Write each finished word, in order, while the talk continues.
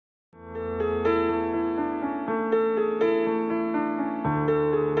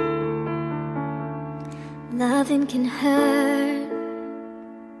Loving can hurt.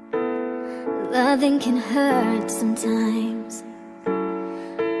 Loving can hurt sometimes,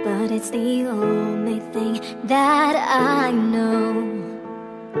 but it's the only thing that I know.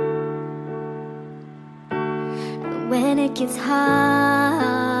 When it gets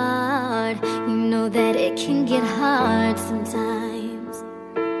hard, you know that it can get hard sometimes.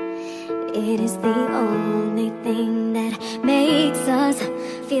 It is the only thing that makes us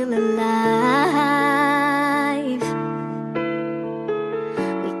feel alive.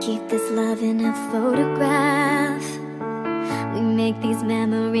 We keep this love in a photograph. We make these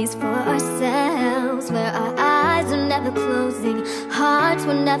memories for ourselves, where our eyes are never closing, hearts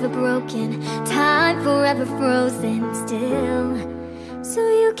were never broken, time forever frozen still. So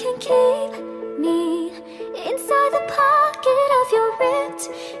you can keep me inside the pocket of your ripped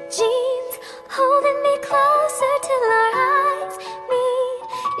jeans, holding me closer till our eyes meet.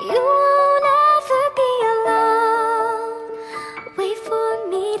 You won't ever be alone. Wait for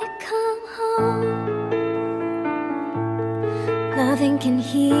me to come home. Loving can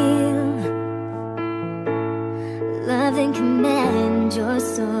heal. Loving can mend your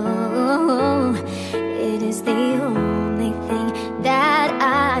soul. It is the only thing that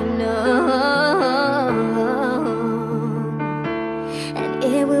I know. And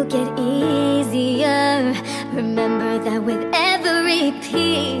it will get easier. Remember that with every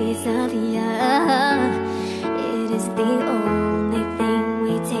piece of you, it is the only thing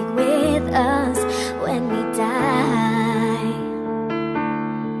we take with us when we die.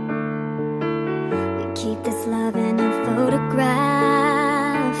 We keep this love in a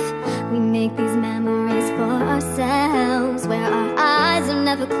photograph. We make these memories for ourselves, where our eyes are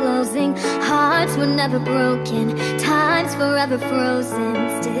never closing, hearts were never broken, time's forever frozen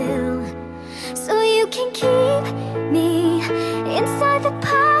still. So you can keep me inside the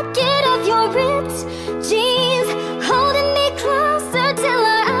pocket of your ripped jeans, holding me closer till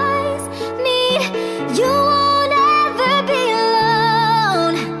our eyes meet. You won't ever be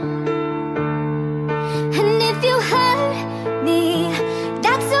alone. And if you hurt me,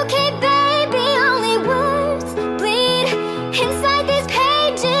 that's okay, baby, only words bleed inside these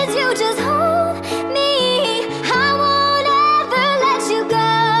pages. You just hold me, I won't ever let you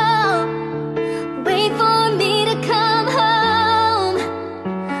go. Wait for me to come home.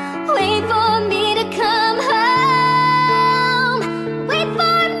 Wait for me to come home. Wait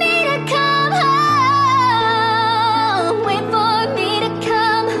for me to come home. Wait for me to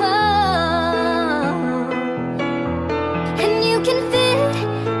come home. And you can fit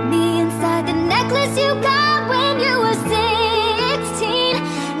me inside the necklace you got when you were 16,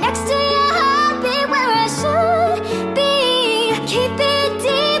 next to your heartbeat where I should be. Keep it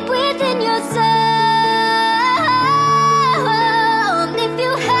deep within your soul. If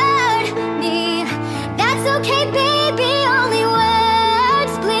you hurt me, that's okay, baby, only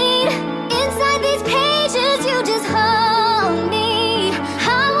words bleed inside these pages. You just hold me, I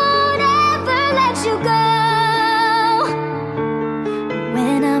won't ever let you go.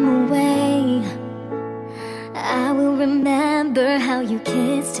 When I'm away, I will remember how you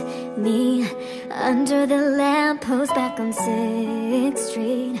kissed me under the lamppost back on 6th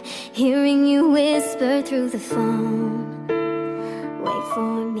Street, hearing you whisper through the phone. Wait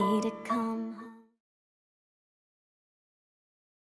for me to